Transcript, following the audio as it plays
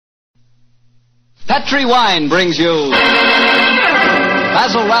Petri Wine brings you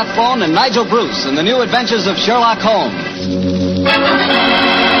Basil Rathbone and Nigel Bruce in the new Adventures of Sherlock Holmes.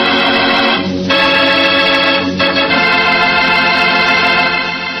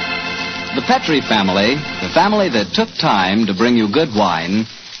 The Petri family, the family that took time to bring you good wine,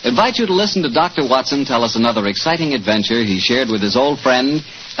 invite you to listen to Dr. Watson tell us another exciting adventure he shared with his old friend,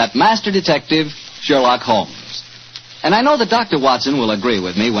 that master detective, Sherlock Holmes. And I know that Dr. Watson will agree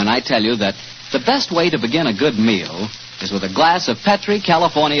with me when I tell you that the best way to begin a good meal is with a glass of Petri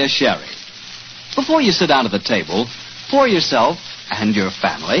California sherry. Before you sit down at the table, pour yourself and your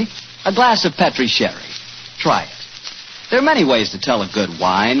family a glass of Petri sherry. Try it. There are many ways to tell a good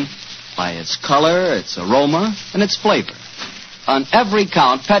wine, by its color, its aroma, and its flavor. On every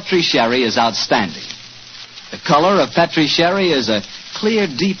count, Petri sherry is outstanding. The color of Petri sherry is a clear,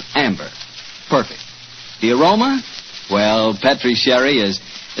 deep amber. Perfect. The aroma? Well, Petri sherry is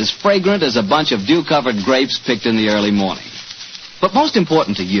as fragrant as a bunch of dew-covered grapes picked in the early morning. But most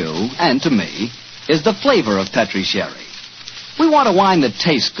important to you, and to me, is the flavor of Petri sherry. We want a wine that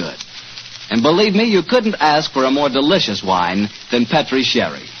tastes good. And believe me, you couldn't ask for a more delicious wine than Petri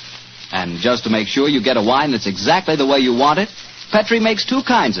sherry. And just to make sure you get a wine that's exactly the way you want it, Petri makes two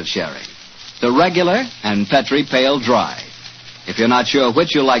kinds of sherry, the regular and Petri Pale Dry. If you're not sure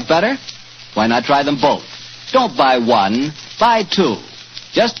which you like better, why not try them both? Don't buy one, buy two.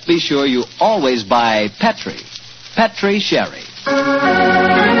 Just be sure you always buy Petri Sherry.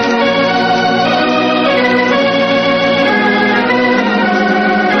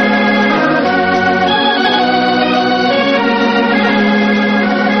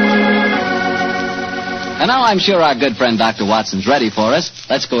 And now I'm sure our good friend Dr. Watson's ready for us.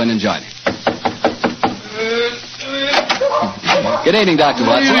 Let's go in and join him. Good evening, Dr.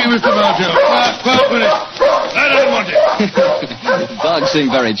 Watson. Good evening, Mr. Boucher. Quiet minute. I don't want it. Dogs seem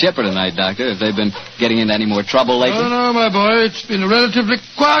very chipper tonight, Doctor. Have they been getting into any more trouble lately? Oh, no, my boy. It's been a relatively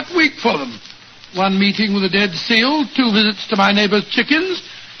quiet week for them. One meeting with a dead seal, 2 visits to my neighbor's chickens,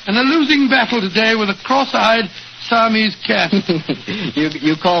 and a losing battle today with a cross-eyed Siamese cat.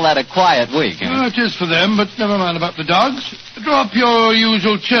 You call that a quiet week, huh? Oh, it is for them, but never mind about the dogs. Draw up your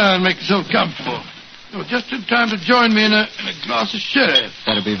usual chair and make yourself comfortable. You're just in time to join me in a glass of sherry.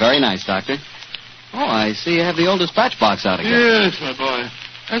 That'd be very nice, Doctor. Oh, I see you have the old dispatch box out again. Yes, my boy.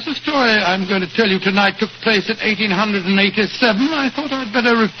 As the story I'm going to tell you tonight took place at 1887, I thought I'd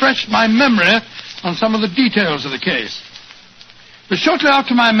better refresh my memory on some of the details of the case. It was shortly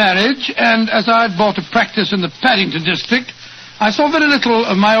after my marriage, and as I'd bought a practice in the Paddington district, I saw very little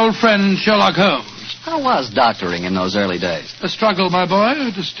of my old friend Sherlock Holmes. How was doctoring in those early days? A struggle, my boy,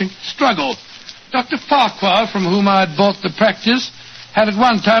 a distinct struggle. Dr. Farquhar, from whom I had bought the practice, had at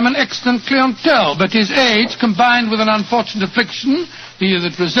one time an excellent clientele, but his age, combined with an unfortunate affliction, the year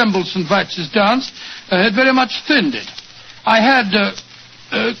that resembled St. Vitus's dance, had very much thinned it. I had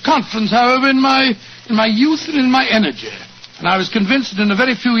confidence, however, in my youth and in my energy, and I was convinced that in a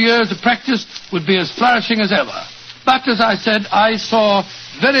very few years the practice would be as flourishing as ever. But, as I said, I saw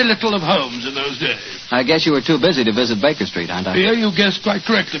very little of Holmes in those days. I guess you were too busy to visit Baker Street, huh, Doctor? Yeah, you guessed quite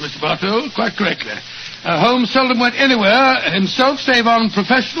correctly, Mr. Bartow, quite correctly. Holmes seldom went anywhere himself save on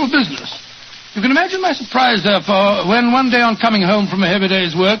professional business. You can imagine my surprise, therefore, when one day on coming home from a heavy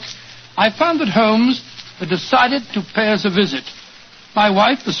day's work, I found that Holmes had decided to pay us a visit. My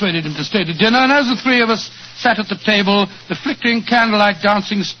wife persuaded him to stay to dinner, and as the three of us sat at the table, the flickering candlelight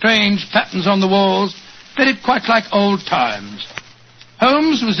dancing strange patterns on the walls, did it quite like old times.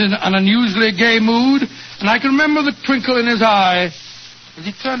 Holmes was in an unusually gay mood, and I can remember the twinkle in his eye as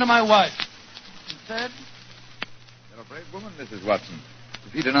he turned to my wife and said, "You're a brave woman, Mrs. Watson, to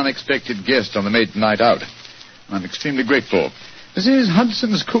feed an unexpected guest on the maiden night out. I'm extremely grateful. Mrs.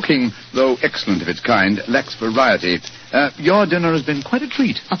 Hudson's cooking, though excellent of its kind, lacks variety. Your dinner has been quite a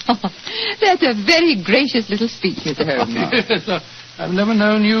treat." That's a very gracious little speech, Mr. Holmes. Yes, I've never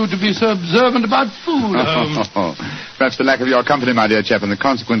known you to be so observant about food, Holmes. Perhaps the lack of your company, my dear chap, and the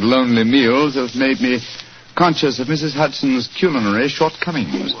consequent lonely meals have made me conscious of Mrs. Hudson's culinary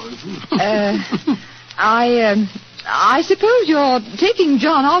shortcomings. I suppose you're taking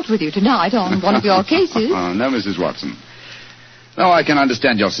John out with you tonight on one of your cases. Oh, no, Mrs. Watson. No, I can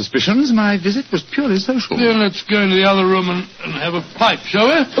understand your suspicions. My visit was purely social. Then let's go into the other room and have a pipe, shall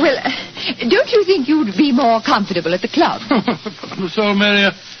we? Well, don't you think you'd be more comfortable at the club? So, Mary,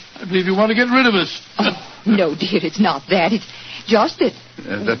 I believe you want to get rid of us. Oh, no, dear, it's not that. It's just that...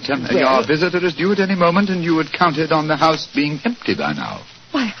 your visitor is due at any moment, and you had counted on the house being empty by now.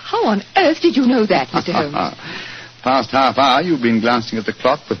 Why, how on earth did you know that, Mr. Holmes? Past half hour, you've been glancing at the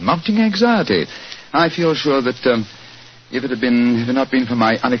clock with mounting anxiety. I feel sure that If it had not been for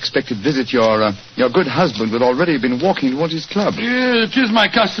my unexpected visit, your good husband would already have been walking towards his club. Yeah, it is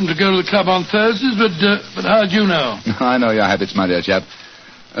my custom to go to the club on Thursdays, but how'd you know? I know your habits, my dear chap.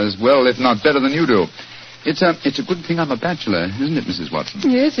 As well, if not better than you do. It's a good thing I'm a bachelor, isn't it, Mrs. Watson?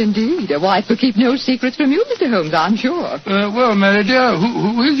 Yes, indeed. A wife will keep no secrets from you, Mr. Holmes, I'm sure. Well, Mary dear,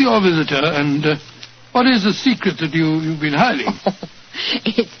 who is your visitor, and what is the secret that you've been hiding?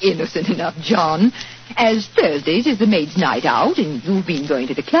 It's innocent enough, John. As Thursdays is the maid's night out, and you've been going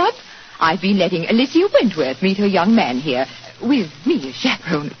to the club, I've been letting Alicia Wentworth meet her young man here. With me as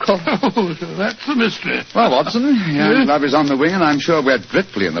chaperone, of course. Oh, so that's the mystery. Well, Watson, your love is on the wing, and I'm sure we're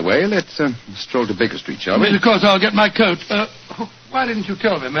dreadfully in the way. Let's stroll to Baker Street, shall we? Yes, of course, I'll get my coat. Why didn't you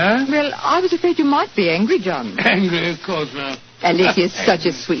tell me, Mary? Well, I was afraid you might be angry, John. Angry, of course, now. Alicia's such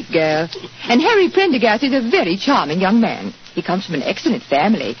a sweet girl. And Harry Prendergast is a very charming young man. He comes from an excellent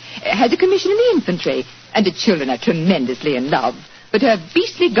family, has a commission in the infantry, and the children are tremendously in love. But her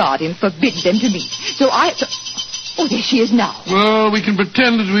beastly guardian forbids them to meet. So Oh, there she is now. Well, we can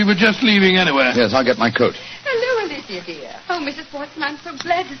pretend that we were just leaving anyway. Yes, I'll get my coat. Hello, Alicia, dear. Oh, Mrs. Watson, I'm so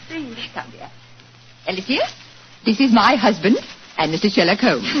glad to see you. Come, dear. Alicia, this is my husband and Mr. Sherlock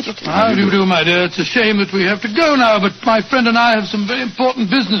Holmes. How do you do, my dear? It's a shame that we have to go now, but my friend and I have some very important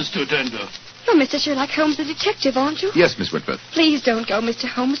business to attend to. You're Mr. Sherlock Holmes, the detective, aren't you? Yes, Miss Whitworth. Please don't go, Mr.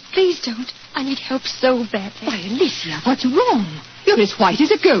 Holmes. Please don't. I need help so badly. Why, Alicia, what's wrong? You're as white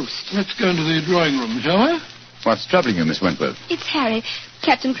as a ghost. Let's go into the drawing room, shall we? What's troubling you, Miss Wentworth? It's Harry,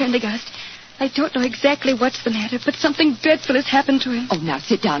 Captain Prendergast. I don't know exactly what's the matter, but something dreadful has happened to him. Oh, now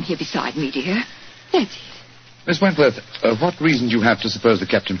sit down here beside me, dear. That's it. Miss Wentworth, what reason do you have to suppose that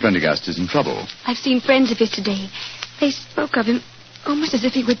Captain Prendergast is in trouble? I've seen friends of his today. They spoke of him almost as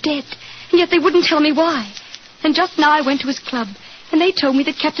if he were dead, and yet they wouldn't tell me why. And just now I went to his club, and they told me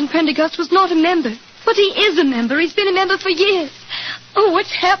that Captain Prendergast was not a member. But he is a member. He's been a member for years. Oh,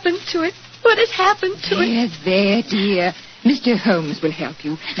 what's happened to it? What has happened to it? There, dear. Mr. Holmes will help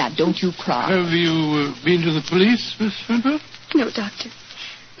you. Now, don't you cry. Have you been to the police, Miss Wentworth? No, Doctor.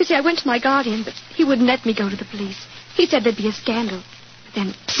 You see, I went to my guardian, but he wouldn't let me go to the police. He said there'd be a scandal. But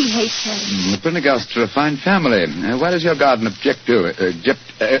then he hates Harry. The Prendergasts are a fine family. Why does your guardian object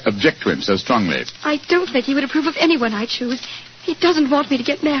to him so strongly? I don't think he would approve of anyone I choose. He doesn't want me to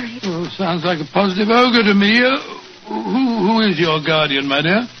get married. Oh, sounds like a positive ogre to me. Who is your guardian, my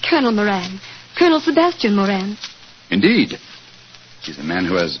dear? Colonel Moran. Colonel Sebastian Moran. Indeed. He's a man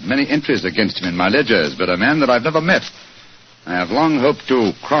who has many entries against him in my ledgers, but a man that I've never met. I have long hoped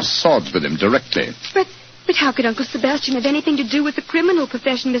to cross swords with him directly. But how could Uncle Sebastian have anything to do with the criminal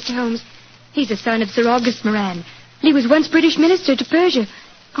profession, Mr. Holmes? He's the son of Sir August Moran. He was once British minister to Persia.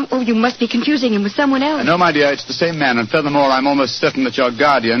 Oh, you must be confusing him with someone else. No, my dear, it's the same man, and furthermore, I'm almost certain that your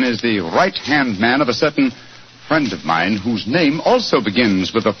guardian is the right-hand man of a certain friend of mine whose name also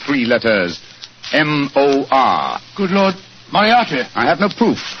begins with the three letters M-O-R. Good Lord, Moriarty. I have no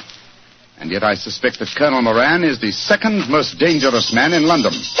proof. And yet I suspect that Colonel Moran is the second most dangerous man in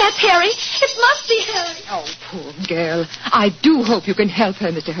London. That's Harry. It must be Harry. Oh, poor girl. I do hope you can help her,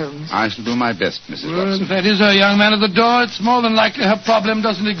 Mr. Holmes. I shall do my best, Mrs. Well, Watson. if that is her young man at the door, it's more than likely her problem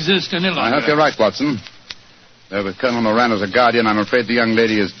doesn't exist any longer. I hope you're right, Watson. Though with Colonel Moran as a guardian, I'm afraid the young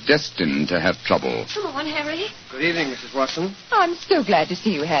lady is destined to have trouble. Come on, Harry. Good evening, Mrs. Watson. I'm so glad to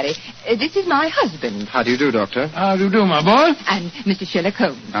see you, Harry. This is my husband. How do you do, Doctor? How do you do, my boy? And Mr. Sherlock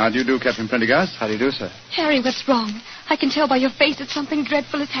Holmes. How do you do, Captain Prendergast? How do you do, sir? Harry, what's wrong? I can tell by your face that something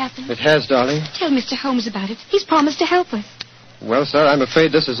dreadful has happened. It has, darling. Tell Mr. Holmes about it. He's promised to help us. Well, sir, I'm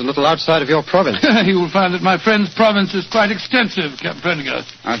afraid this is a little outside of your province. You will find that my friend's province is quite extensive, Captain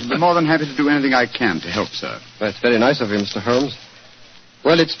Prendergast. I shall be more than happy to do anything I can to help, sir. That's very nice of you, Mr. Holmes.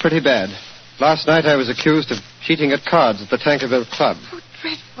 Well, it's pretty bad. Last night I was accused of cheating at cards at the Tankerville Club. Oh,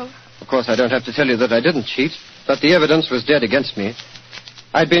 dreadful. Of course, I don't have to tell you that I didn't cheat, but the evidence was dead against me.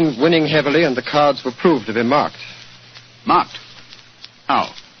 I'd been winning heavily, and the cards were proved to be marked. Marked?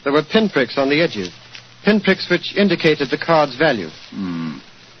 How? There were pinpricks on the edges. Pinpricks which indicated the card's value.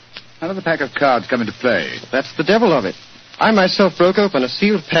 How did the pack of cards come into play? That's the devil of it. I myself broke open a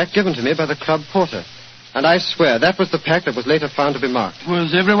sealed pack given to me by the club porter. And I swear that was the pack that was later found to be marked.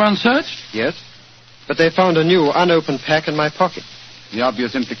 Was everyone searched? Yes. But they found a new, unopened pack in my pocket. The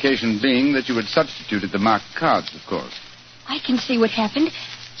obvious implication being that you had substituted the marked cards, of course. I can see what happened.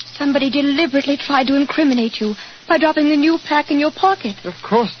 Somebody deliberately tried to incriminate you by dropping the new pack in your pocket. Of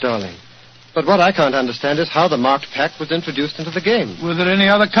course, darling. But what I can't understand is how the marked pack was introduced into the game. Were there any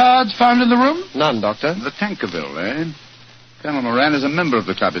other cards found in the room? None, Doctor. The Tankerville, eh? Colonel Moran is a member of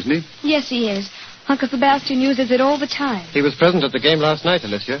the club, isn't he? Yes, he is. Uncle Sebastian uses it all the time. He was present at the game last night,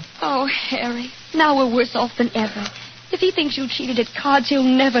 Alicia. Oh, Harry, now we're worse off than ever. If he thinks you cheated at cards, he'll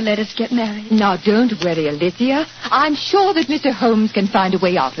never let us get married. Now, don't worry, Alicia. I'm sure that Mr. Holmes can find a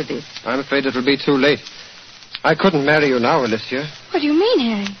way out of this. I'm afraid it'll be too late. I couldn't marry you now, Alicia. What do you mean,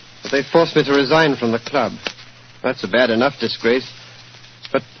 Harry? But they forced me to resign from the club. That's a bad enough disgrace.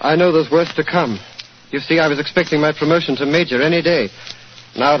 But I know there's worse to come. You see, I was expecting my promotion to major any day.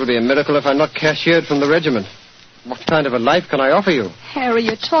 Now it'll be a miracle if I'm not cashiered from the regiment. What kind of a life can I offer you? Harry,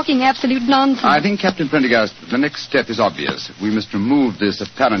 you're talking absolute nonsense. I think, Captain Prendergast, the next step is obvious. We must remove this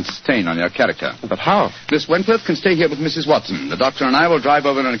apparent stain on your character. But how? Miss Wentworth can stay here with Mrs. Watson. The doctor and I will drive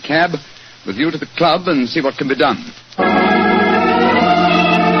over in a cab with you to the club and see what can be done.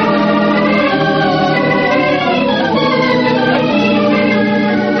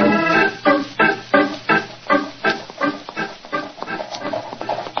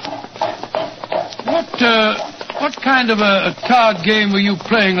 What kind of a card game were you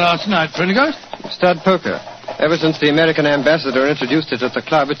playing last night, Prendergast? Stud poker. Ever since the American ambassador introduced it at the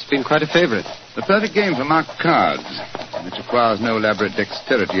club, it's been quite a favorite. The perfect game for marked cards. It requires no elaborate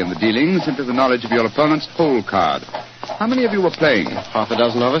dexterity in the dealing, simply the knowledge of your opponent's hole card. How many of you were playing? Half a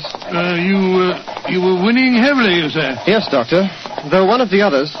dozen of us. You were winning heavily, you say? Yes, Doctor. Though one of the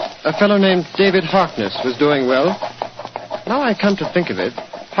others, a fellow named David Harkness, was doing well. Now I come to think of it,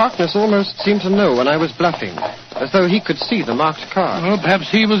 Harkness almost seemed to know when I was bluffing, as though he could see the marked card. Well,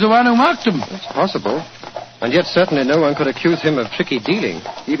 perhaps he was the one who marked them. It's possible. And yet certainly no one could accuse him of tricky dealing.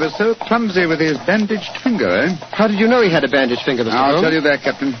 He was so clumsy with his bandaged finger, eh? How did you know he had a bandaged finger, Mr. Holmes? I'll tell you that,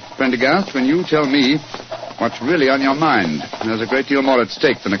 Captain Prendergast, when you tell me what's really on your mind. There's a great deal more at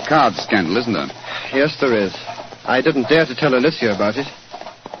stake than a card scandal, isn't there? Yes, there is. I didn't dare to tell Alicia about it.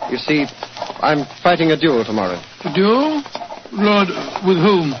 You see, I'm fighting a duel tomorrow. A duel? Lord, with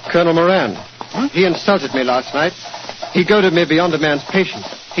whom? Colonel Moran. Huh? He insulted me last night. He goaded me beyond a man's patience.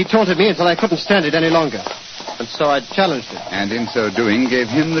 He taunted me until I couldn't stand it any longer. And so I challenged him. And in so doing, gave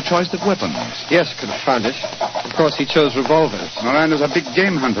him the choice of weapons. Yes, confound it. Of course, he chose revolvers. Moran was a big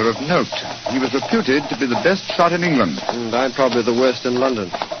game hunter of note. He was reputed to be the best shot in England. And I'm probably the worst in London.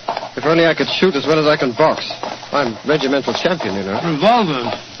 If only I could shoot as well as I can box. I'm regimental champion, you know.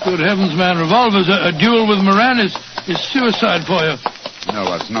 Revolvers? Good heavens, man, revolvers. A duel with Moran is suicide for you.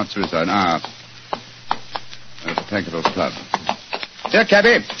 No, it's not suicide. That's a Tankerville Club. Here,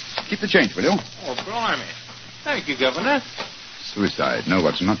 cabby. Keep the change, will you? Oh, blimey. Thank you, Governor. Suicide. No,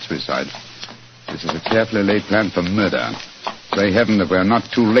 it's not suicide. This is a carefully laid plan for murder. Pray heaven that we're not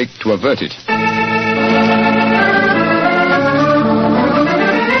too late to avert it.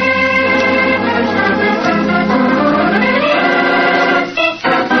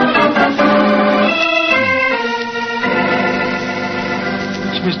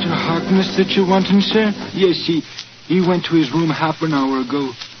 Mr. Harkness that you're wanting, sir? Yes, he went to his room half an hour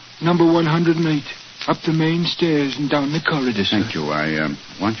ago. Number 108. Up the main stairs and down the corridor, sir. Thank you. I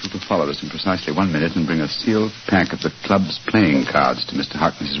want you to follow us in precisely 1 minute and bring a sealed pack of the club's playing cards to Mr.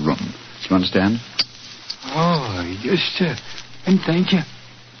 Harkness's room. Do you understand? Oh, yes, sir. And thank you.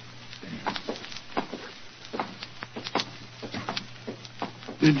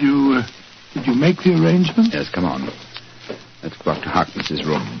 Did you make the arrangement? Yes, come on. Let's go up to Harkness's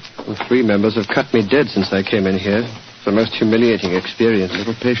room. Well, 3 members have cut me dead since I came in here. It's the most humiliating experience. A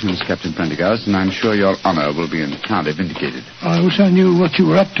little patience, Captain Prendergast, and I'm sure your honor will be entirely vindicated. I wish I knew what you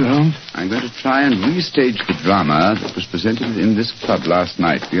were up to, Holmes. I'm going to try and restage the drama that was presented in this club last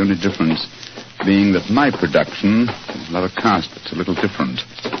night. The only difference being that my production is another cast that's a little different.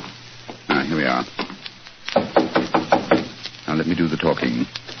 Here we are. Now let me do the talking.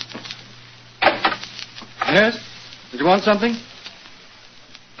 Yes? Did you want something?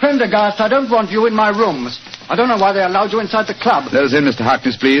 Prendergast, I don't want you in my rooms. I don't know why they allowed you inside the club. Let us in, Mr.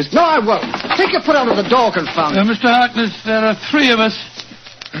 Harkness, please. No, I won't. Take your foot out of the door, confound it. Mr. Harkness, there are 3 of us.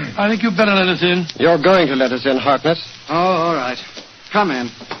 I think you'd better let us in. You're going to let us in, Harkness. Oh, all right. Come in.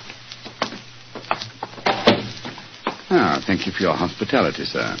 Thank you for your hospitality,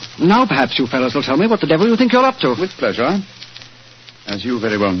 sir. Now perhaps you fellows will tell me what the devil you think you're up to. With pleasure. As you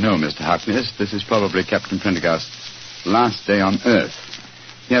very well know, Mr. Harkness, this is probably Captain Prendergast's last day on Earth.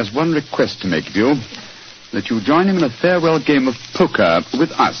 He has one request to make of you, that you join him in a farewell game of poker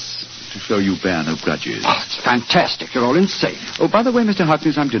with us, to show you bear no grudges. Oh, it's fantastic. You're all in safe. Oh, by the way, Mr.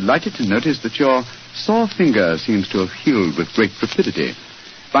 Harkness, I'm delighted to notice that your sore finger seems to have healed with great rapidity.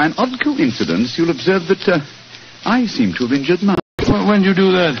 By an odd coincidence, you'll observe that I seem to have injured mine. When did you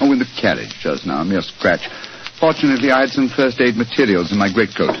do that? Oh, in the carriage just now, a mere scratch. Fortunately, I had some first aid materials in my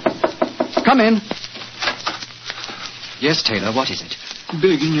greatcoat. Come in. Yes, Taylor, what is it?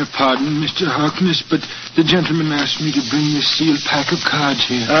 Begging your pardon, Mr. Harkness, but the gentleman asked me to bring this sealed pack of cards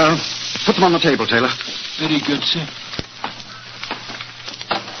here. Put them on the table, Taylor. Very good, sir.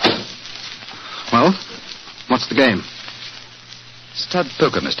 What's the game? Stud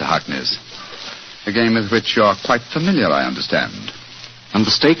poker, Mr. Harkness. A game with which you're quite familiar, I understand. And the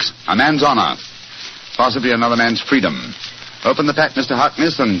stakes? A man's honor. Possibly another man's freedom. Open the pack, Mr.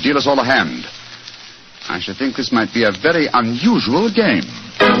 Harkness, and deal us all a hand. I should think this might be a very unusual game.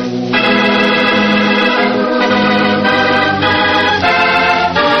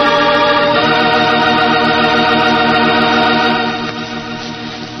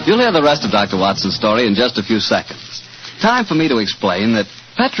 You'll hear the rest of Dr. Watson's story in just a few seconds. Time for me to explain that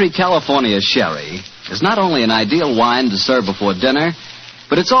Petri California Sherry is not only an ideal wine to serve before dinner,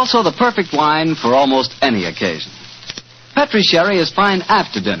 but it's also the perfect wine for almost any occasion. Petri Sherry is fine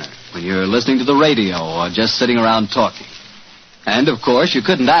after dinner, when you're listening to the radio or just sitting around talking. And, of course, you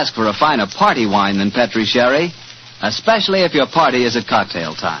couldn't ask for a finer party wine than Petri Sherry, especially if your party is at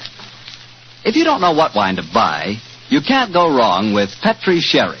cocktail time. If you don't know what wine to buy, you can't go wrong with Petri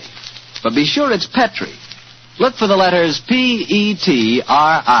Sherry. But be sure it's Petri. Look for the letters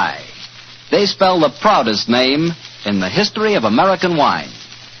P-E-T-R-I. They spell the proudest name in the history of American wine.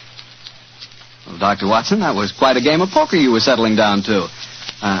 Well, Dr. Watson, that was quite a game of poker you were settling down to.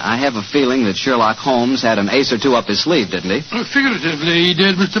 I have a feeling that Sherlock Holmes had an ace or two up his sleeve, didn't he? Well, figuratively, he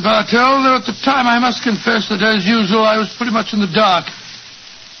did, Mr. Bartell, though at the time I must confess that, as usual, I was pretty much in the dark.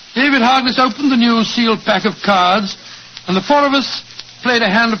 David Harkness opened the new sealed pack of cards, and the four of us played a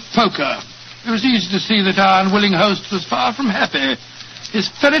hand of poker. It was easy to see that our unwilling host was far from happy. His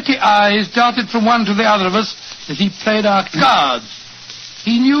ferrety eyes darted from one to the other of us as he played our cards.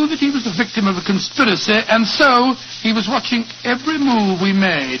 He knew that he was the victim of a conspiracy, and so he was watching every move we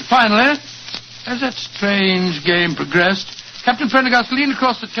made. Finally, as that strange game progressed, Captain Prendergast leaned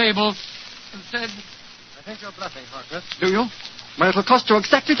across the table and said, I think you're bluffing, Harkness. Do you? Well, it'll cost you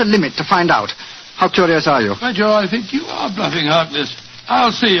exactly the limit to find out. How curious are you? By Joe, I think you are bluffing, Harkness.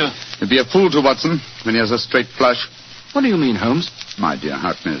 I'll see you. You'd be a fool to, Watson, when he has a straight flush. What do you mean, Holmes? My dear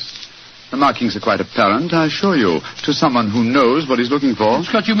Harkness, the markings are quite apparent, I assure you, to someone who knows what he's looking for.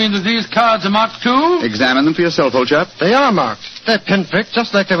 Scott, you mean that these cards are marked too? Examine them for yourself, old chap. They are marked. They're pinpricked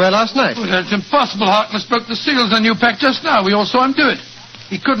just like they were last night. Well, that's impossible. Harkness broke the seals on your pack just now. We all saw him do it.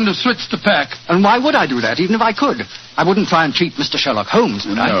 He couldn't have switched the pack. And why would I do that, even if I could? I wouldn't try and cheat Mr. Sherlock Holmes,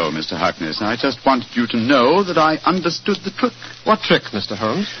 would I? No, Mr. Harkness. I just wanted you to know that I understood the trick. What trick, Mr.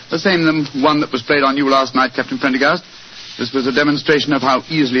 Holmes? The same one that was played on you last night, Captain Prendergast. This was a demonstration of how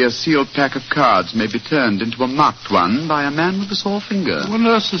easily a sealed pack of cards may be turned into a marked one by a man with a sore finger. What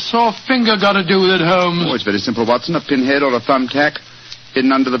on earth's a sore finger got to do with it, Holmes? Oh, it's very simple, Watson. A pinhead or a thumbtack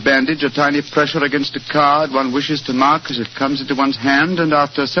hidden under the bandage, a tiny pressure against a card one wishes to mark as it comes into one's hand, and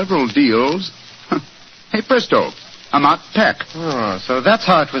after several deals, hey, presto, a marked pack. Oh, so that's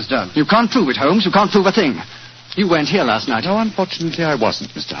how it was done. You can't prove it, Holmes. You can't prove a thing. You weren't here last night. No, unfortunately, I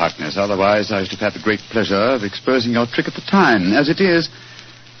wasn't, Mr. Harkness. Otherwise, I should have had the great pleasure of exposing your trick at the time. As it is,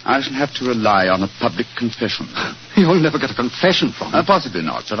 I shall have to rely on a public confession. You'll never get a confession from me. Possibly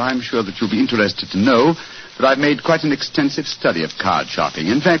not, but I'm sure that you'll be interested to know that I've made quite an extensive study of card sharping.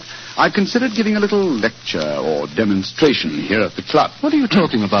 In fact, I've considered giving a little lecture or demonstration here at the club. What are you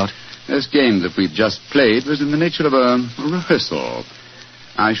talking about? This game that we've just played was in the nature of a rehearsal.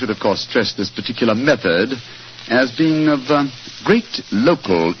 I should, of course, stress this particular method as being of great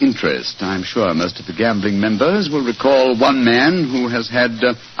local interest. I'm sure most of the gambling members will recall one man who has had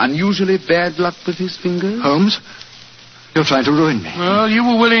unusually bad luck with his fingers. Holmes, you're trying to ruin me. Well, you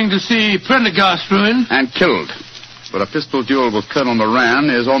were willing to see Prendergast ruined. And killed. But a pistol duel with Colonel Moran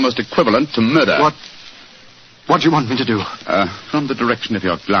is almost equivalent to murder. What do you want me to do? From the direction of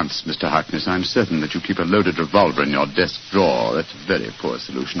your glance, Mr. Harkness, I'm certain that you keep a loaded revolver in your desk drawer. That's a very poor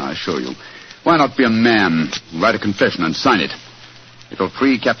solution, I assure you. Why not be a man, write a confession and sign it? It'll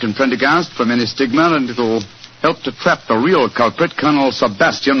free Captain Prendergast from any stigma, and it'll help to trap the real culprit, Colonel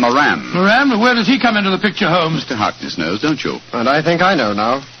Sebastian Moran. Moran? Where does he come into the picture, Holmes? Mr. Harkness knows, don't you? And I think I know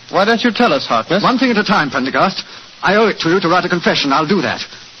now. Why don't you tell us, Harkness? One thing at a time, Prendergast. I owe it to you to write a confession. I'll do that,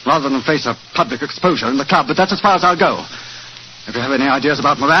 rather than face a public exposure in the club, but that's as far as I'll go. If you have any ideas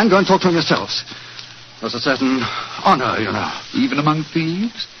about Moran, go and talk to him yourselves. There's a certain honor, you know. Even among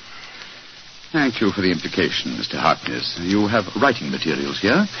thieves? Thank you for the implication, Mr. Harkness. You have writing materials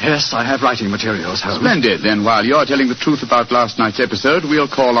here? Yes, I have writing materials, Holmes. Splendid. Then while you're telling the truth about last night's episode, we'll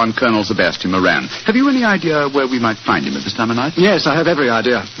call on Colonel Sebastian Moran. Have you any idea where we might find him at this time of night? Yes, I have every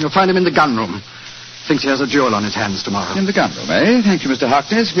idea. You'll find him in the gun room. Thinks he has a duel on his hands tomorrow. In the gun room, eh? Thank you, Mr.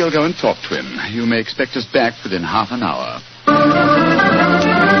 Harkness. We'll go and talk to him. You may expect us back within half an hour.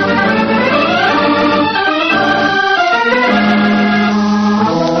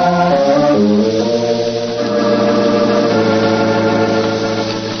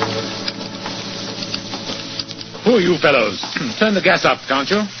 Who are you fellows? Turn the gas up, can't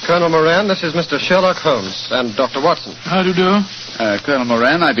you? Colonel Moran, this is Mr. Sherlock Holmes and Dr. Watson. How do you do? Colonel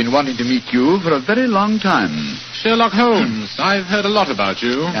Moran, I've been wanting to meet you for a very long time. Sherlock Holmes. I've heard a lot about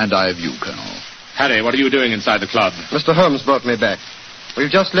you. And I of you, Colonel. Harry, what are you doing inside the club? Mr. Holmes brought me back. We've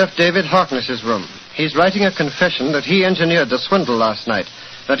just left David Harkness's room. He's writing a confession that he engineered the swindle last night,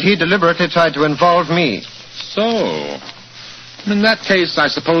 that he deliberately tried to involve me. So, in that case, I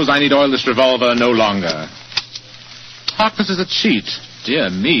suppose I need oil this revolver no longer. Harkness is a cheat.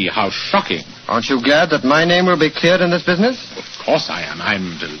 Dear me, how shocking. Aren't you glad that my name will be cleared in this business? Of course I am.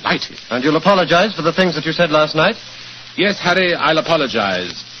 I'm delighted. And you'll apologize for the things that you said last night? Yes, Harry, I'll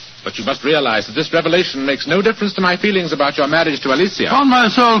apologize. But you must realize that this revelation makes no difference to my feelings about your marriage to Alicia. On my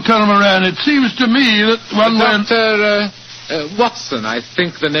soul, Colonel Moran, it seems to me that one way... Dr. Watson, I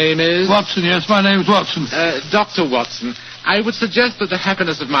think the name is. Watson, yes, my name's Watson. Dr. Watson, I would suggest that the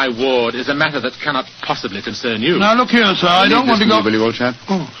happiness of my ward is a matter that cannot possibly concern you. Now, look here, sir, I don't want to go... Will you, old chap?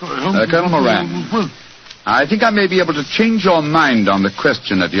 Oh, sorry. Colonel Moran, I think I may be able to change your mind on the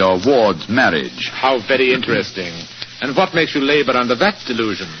question of your ward's marriage. How very interesting. And what makes you labor under that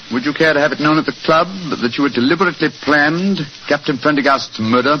delusion? Would you care to have it known at the club that you had deliberately planned Captain Prendergast's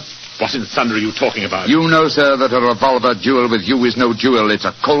murder? What in thunder are you talking about? You know, sir, that a revolver duel with you is no duel. It's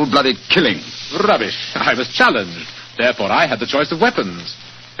a cold-blooded killing. Rubbish. I was challenged. Therefore, I had the choice of weapons.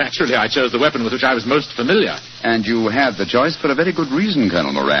 Naturally, I chose the weapon with which I was most familiar. And you had the choice for a very good reason,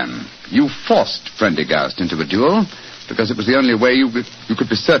 Colonel Moran. You forced Prendergast into a duel because it was the only way you could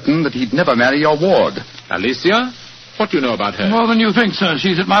be certain that he'd never marry your ward. Alicia? What do you know about her? More than you think, sir.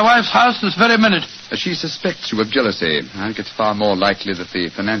 She's at my wife's house this very minute. She suspects you of jealousy. I think it's far more likely that the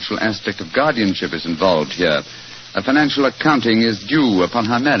financial aspect of guardianship is involved here. A financial accounting is due upon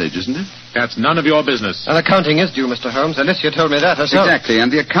her marriage, isn't it? That's none of your business. An accounting is due, Mr. Holmes. Alicia told me that herself. Exactly,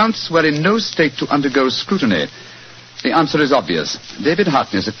 and the accounts were in no state to undergo scrutiny. The answer is obvious. David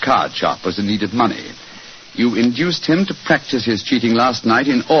Harkness, a card sharp, was in need of money. You induced him to practice his cheating last night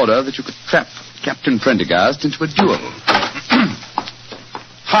in order that you could trap Captain Prendergast into a duel.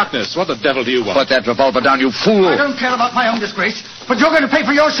 Harkness, what the devil do you want? Put that revolver down, you fool. I don't care about my own disgrace, but you're going to pay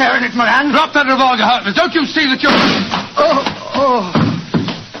for your share in it, Moran. Drop that revolver, Harkness. Don't you see that you're...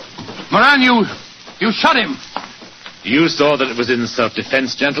 Moran, you shot him. You saw that it was in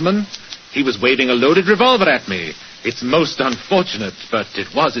self-defense, gentlemen. He was waving a loaded revolver at me. It's most unfortunate, but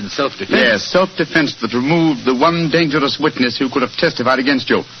it was in self-defense. Yes, self-defense that removed the one dangerous witness who could have testified against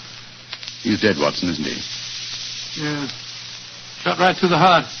you. He's dead, Watson, isn't he? Yeah. Shot right through the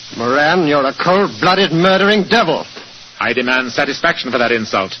heart. Moran, you're a cold-blooded, murdering devil. I demand satisfaction for that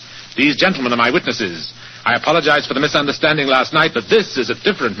insult. These gentlemen are my witnesses. I apologize for the misunderstanding last night, but this is a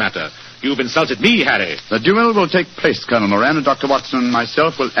different matter. You've insulted me, Harry. The duel will take place, Colonel Moran, and Dr. Watson and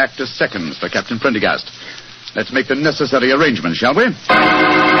myself will act as seconds for Captain Prendergast. Let's make the necessary arrangements, shall we?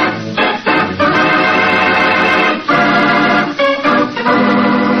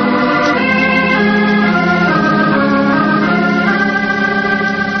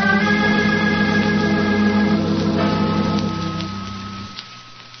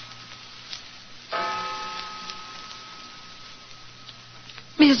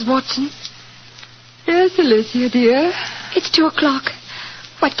 Mrs. Watson? Yes, Alicia, dear. It's 2:00.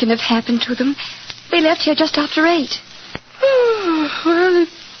 What can have happened to them? They left here just after 8. Oh, well,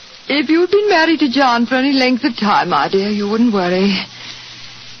 if you'd been married to John for any length of time, my dear, you wouldn't worry.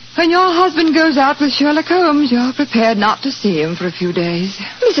 When your husband goes out with Sherlock Holmes, you're prepared not to see him for a few days.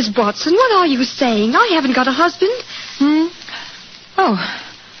 Mrs. Watson, what are you saying? I haven't got a husband. Oh,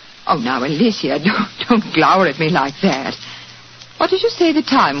 now, Alicia, don't glower at me like that. What did you say the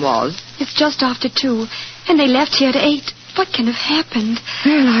time was? It's just after 2, and they left here at 8. What can have happened?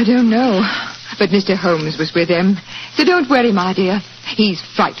 Well, I don't know. But Mr. Holmes was with him. So don't worry, my dear. He's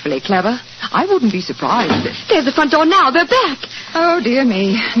frightfully clever. I wouldn't be surprised. There's the front door now. They're back. Oh, dear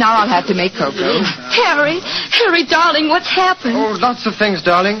me. Now I'll have to make cocoa. Harry, darling, what's happened? Oh, lots of things,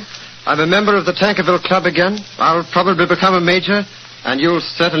 darling. I'm a member of the Tankerville Club again. I'll probably become a major. And you'll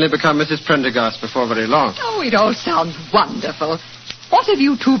certainly become Mrs. Prendergast before very long. Oh, it all sounds wonderful. What have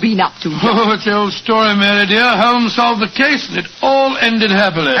you two been up to? Oh, it's the old story, Mary, dear. Holmes solved the case, and it all ended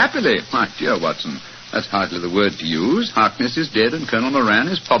happily. Happily? My dear Watson, that's hardly the word to use. Harkness is dead, and Colonel Moran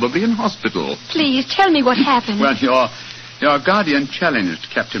is probably in hospital. Please, tell me what happened. Well, your guardian challenged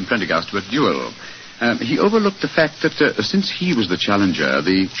Captain Prendergast to a duel. He overlooked the fact that since he was the challenger,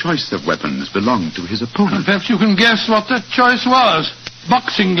 the choice of weapons belonged to his opponent. Perhaps you can guess what that choice was.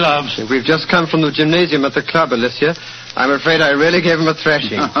 Boxing gloves. We've just come from the gymnasium at the club, Alicia. I'm afraid I really gave him a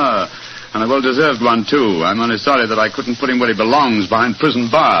thrashing. And a well-deserved one, too. I'm only sorry that I couldn't put him where he belongs, behind prison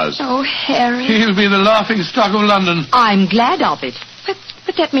bars. Oh, Harry. He'll be the laughing stock of London. I'm glad of it.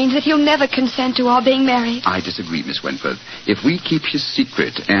 But that means that he'll never consent to our being married. I disagree, Miss Wentworth. If we keep his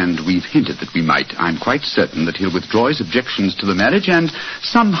secret, and we've hinted that we might, I'm quite certain that he'll withdraw his objections to the marriage, and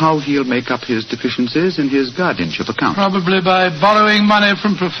somehow he'll make up his deficiencies in his guardianship account. Probably by borrowing money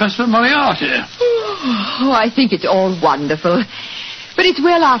from Professor Moriarty. Oh, I think it's all wonderful. But it's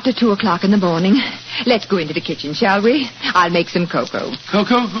well after 2 o'clock in the morning. Let's go into the kitchen, shall we? I'll make some cocoa.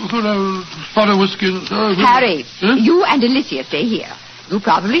 Cocoa? Pot of whiskey? Harry, Huh? you and Alicia stay here. You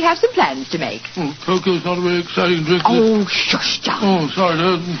probably have some plans to make. Oh, cocoa's not a very exciting drink. Oh, shush, John. Oh, sorry.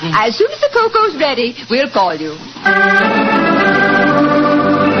 As soon as the cocoa's ready, we'll call you.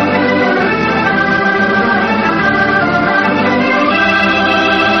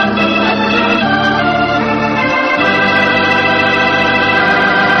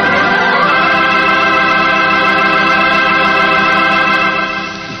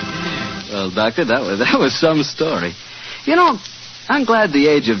 Well, Doctor, that was some story. You know, I'm glad the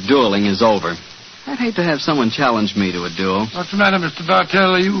age of dueling is over. I'd hate to have someone challenge me to a duel. What's the matter, Mr.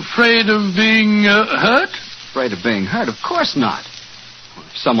 Bartell? Are you afraid of being hurt? Afraid of being hurt? Of course not.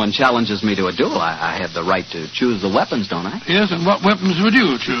 If someone challenges me to a duel, I have the right to choose the weapons, don't I? Yes, and what weapons would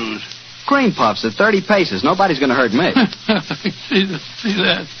you choose? Cream puffs at 30 paces. Nobody's going to hurt me. See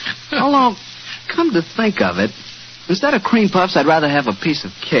that? Although, come to think of it, instead of cream puffs, I'd rather have a piece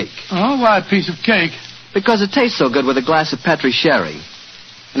of cake. Oh, why a piece of cake? Because it tastes so good with a glass of Petri sherry.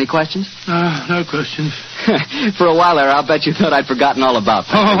 Any questions? No questions. For a while there, I'll bet you thought I'd forgotten all about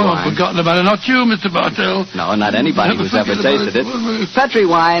Petri wine. Forgotten about it. Not you, Mr. Bartell. No, not anybody who's ever tasted it. Petri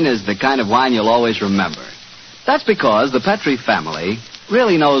wine is the kind of wine you'll always remember. That's because the Petri family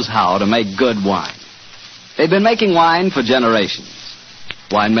really knows how to make good wine. They've been making wine for generations.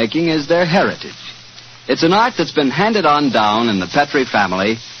 Winemaking is their heritage. It's an art that's been handed on down in the Petri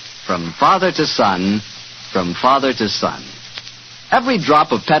family from father to son, from father to son. Every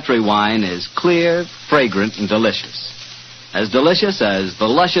drop of Petri wine is clear, fragrant, and delicious. As delicious as the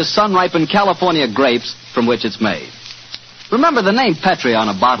luscious, sun-ripened California grapes from which it's made. Remember, the name Petri on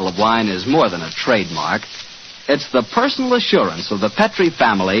a bottle of wine is more than a trademark. It's the personal assurance of the Petri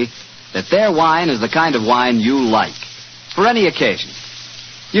family that their wine is the kind of wine you like, for any occasion.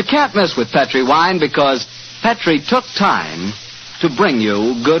 You can't miss with Petri wine because Petri took time to bring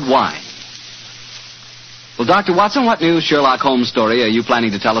you good wine. Well, Dr. Watson, what new Sherlock Holmes story are you planning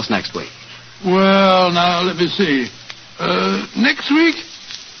to tell us next week? Well, now, let me see. Next week,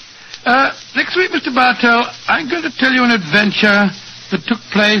 Mr. Bartell, I'm going to tell you an adventure that took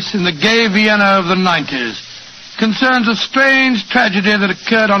place in the gay Vienna of the 90s. Concerns a strange tragedy that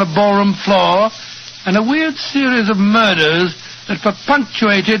occurred on a ballroom floor and a weird series of murders that were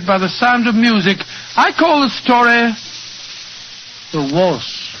punctuated by the sound of music. I call the story The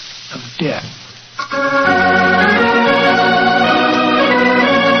Waltz of Death.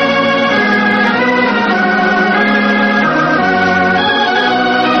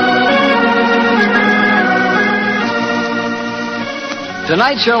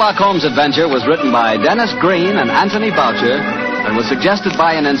 Tonight's Sherlock Holmes adventure was written by Dennis Green and Anthony Boucher and was suggested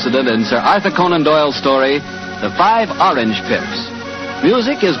by an incident in Sir Arthur Conan Doyle's story, The 5 Orange Pips.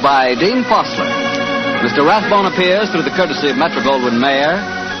 Music is by Dean Fossler. Mr. Rathbone appears through the courtesy of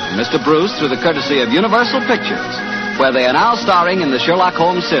Metro-Goldwyn-Mayer, and Mr. Bruce through the courtesy of Universal Pictures, where they are now starring in the Sherlock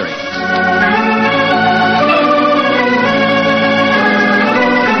Holmes series.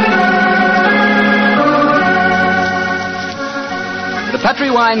 The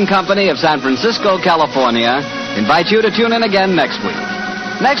Petri Wine Company of San Francisco, California, invites you to tune in again next week.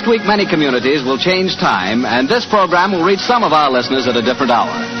 Next week, many communities will change time, and this program will reach some of our listeners at a different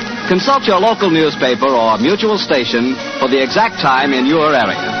hour. Consult your local newspaper or mutual station for the exact time in your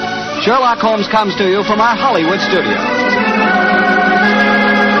area. Sherlock Holmes comes to you from our Hollywood studio.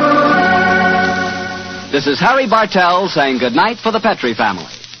 This is Harry Bartell saying goodnight for the Petri family.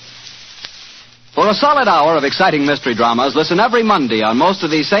 For a solid hour of exciting mystery dramas, listen every Monday on most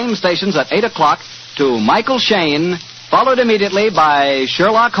of these same stations at 8 o'clock to Michael Shayne, followed immediately by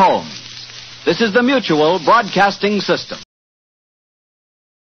Sherlock Holmes. This is the Mutual Broadcasting System.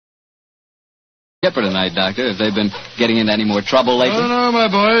 Skipper tonight, Doctor. Have they been getting into any more trouble lately? Oh, no, my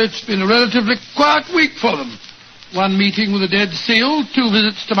boy. It's been a relatively quiet week for them. One meeting with a dead seal, 2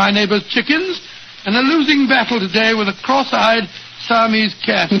 visits to my neighbor's chickens, and a losing battle today with a cross-eyed Siamese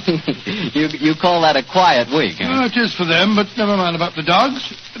cat. You call that a quiet week, huh? Oh, it is for them, but never mind about the dogs.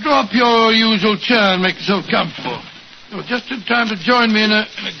 Draw up your usual chair and make yourself comfortable. You're just in time to join me in a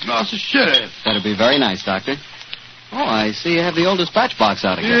glass of sherry. That'd be very nice, Doctor. Oh, I see you have the old dispatch box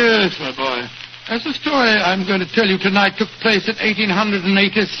out again. Yes, my boy. As the story I'm going to tell you tonight took place at 1887,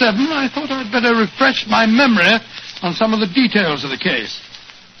 I thought I'd better refresh my memory on some of the details of the case.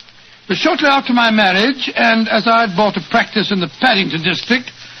 It was shortly after my marriage, and as I'd bought a practice in the Paddington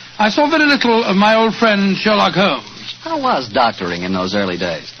district, I saw very little of my old friend Sherlock Holmes. How was doctoring in those early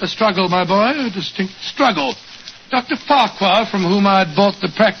days? A struggle, my boy, a distinct struggle. Dr. Farquhar, from whom I'd bought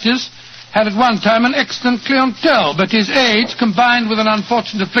the practice, had at one time an excellent clientele, but his age, combined with an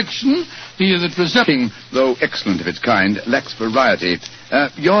unfortunate affliction, that King, though excellent of its kind, lacks variety.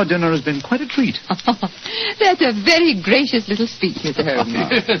 Your dinner has been quite a treat. That's a very gracious little speech, Mr. Holmes.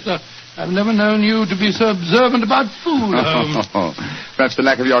 Yes, I've never known you to be so observant about food, Holmes. Perhaps the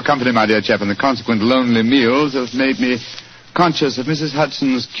lack of your company, my dear chap, and the consequent lonely meals have made me conscious of Mrs.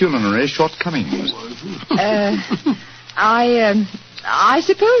 Hudson's culinary shortcomings. I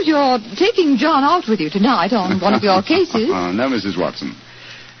suppose you're taking John out with you tonight on one of your cases. No, Mrs. Watson.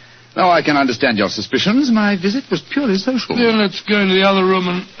 Now, I can understand your suspicions. My visit was purely social. Then let's go into the other room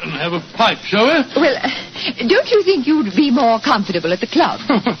and have a pipe, shall we? Well, don't you think you'd be more comfortable at the club?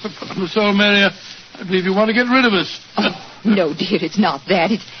 Miss Old Mary, I believe you want to get rid of us. No, dear, it's not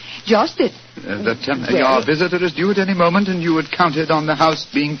that. It's just that... your visitor is due at any moment, and you had counted on the house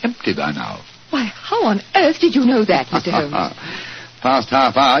being empty by now. Why, how on earth did you know that, Mr. Holmes? Past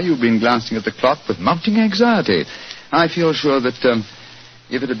half hour, you've been glancing at the clock with mounting anxiety. I feel sure that...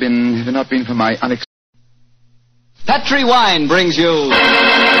 If it had not been for my Petri Wine brings you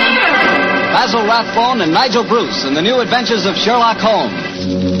Basil Rathbone and Nigel Bruce in the new Adventures of Sherlock Holmes.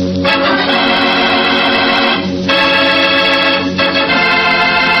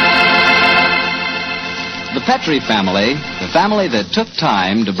 The Petri family, the family that took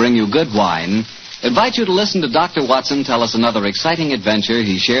time to bring you good wine, invite you to listen to Dr. Watson tell us another exciting adventure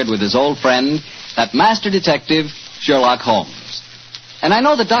he shared with his old friend, that master detective, Sherlock Holmes. And I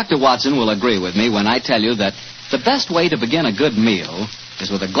know that Dr. Watson will agree with me when I tell you that the best way to begin a good meal is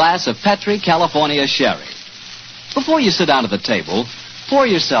with a glass of Petri California sherry. Before you sit down at the table, pour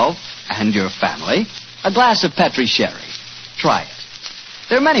yourself and your family a glass of Petri sherry. Try it.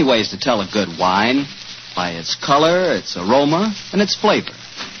 There are many ways to tell a good wine, by its color, its aroma, and its flavor.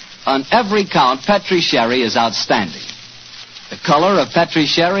 On every count, Petri sherry is outstanding. The color of Petri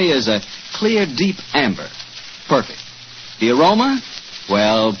sherry is a clear, deep amber. Perfect. The aroma?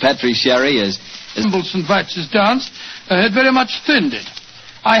 Well, Petri sherry is... St. Vitus dance had very much thinned it.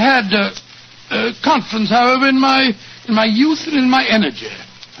 I had confidence, however, in my youth and in my energy.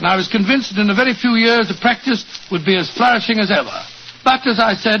 And I was convinced that in a very few years the practice would be as flourishing as ever. But, as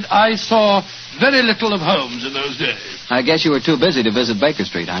I said, I saw very little of Holmes in those days. I guess you were too busy to visit Baker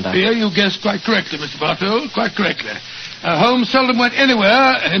Street, aren't I? Yeah, you guessed quite correctly, Mr. Bartol, quite correctly. Holmes seldom went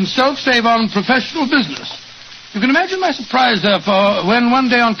anywhere himself save on professional business. You can imagine my surprise, therefore, when one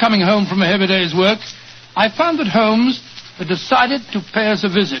day on coming home from a heavy day's work, I found that Holmes had decided to pay us a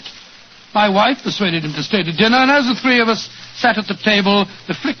visit. My wife persuaded him to stay to dinner, and as the three of us sat at the table,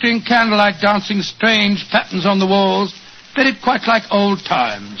 the flickering candlelight dancing strange patterns on the walls, made it quite like old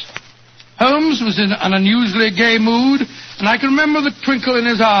times. Holmes was in an unusually gay mood, and I can remember the twinkle in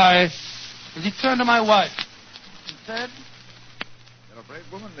his eye as he turned to my wife and said... You're a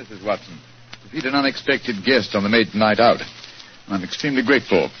brave woman, Mrs. Watson. To feed an unexpected guest on the maiden night out. I'm extremely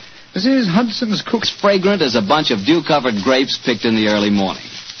grateful. Mrs. Hudson's cook's fragrant as a bunch of dew-covered grapes picked in the early morning.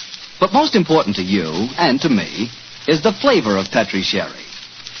 But most important to you, and to me, is the flavor of Petri sherry.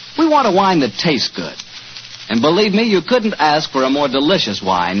 We want a wine that tastes good. And believe me, you couldn't ask for a more delicious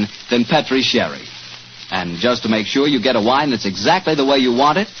wine than Petri sherry. And just to make sure you get a wine that's exactly the way you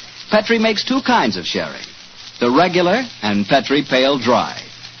want it, Petri makes two kinds of sherry. The regular and Petri Pale Dry.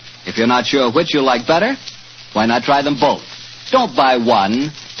 If you're not sure which you like better, why not try them both? Don't buy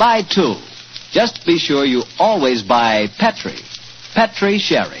one, buy two. Just be sure you always buy Petri. Petri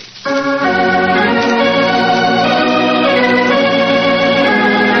Sherry.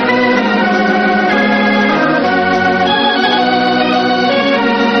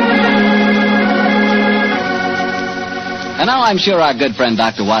 And now I'm sure our good friend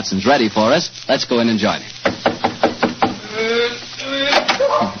Dr. Watson's ready for us. Let's go in and join him.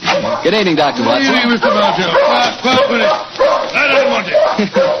 Good evening, Dr. Watson. Good evening, Mr. Boucher. Quiet with it. I don't want it.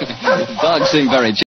 Dogs seem very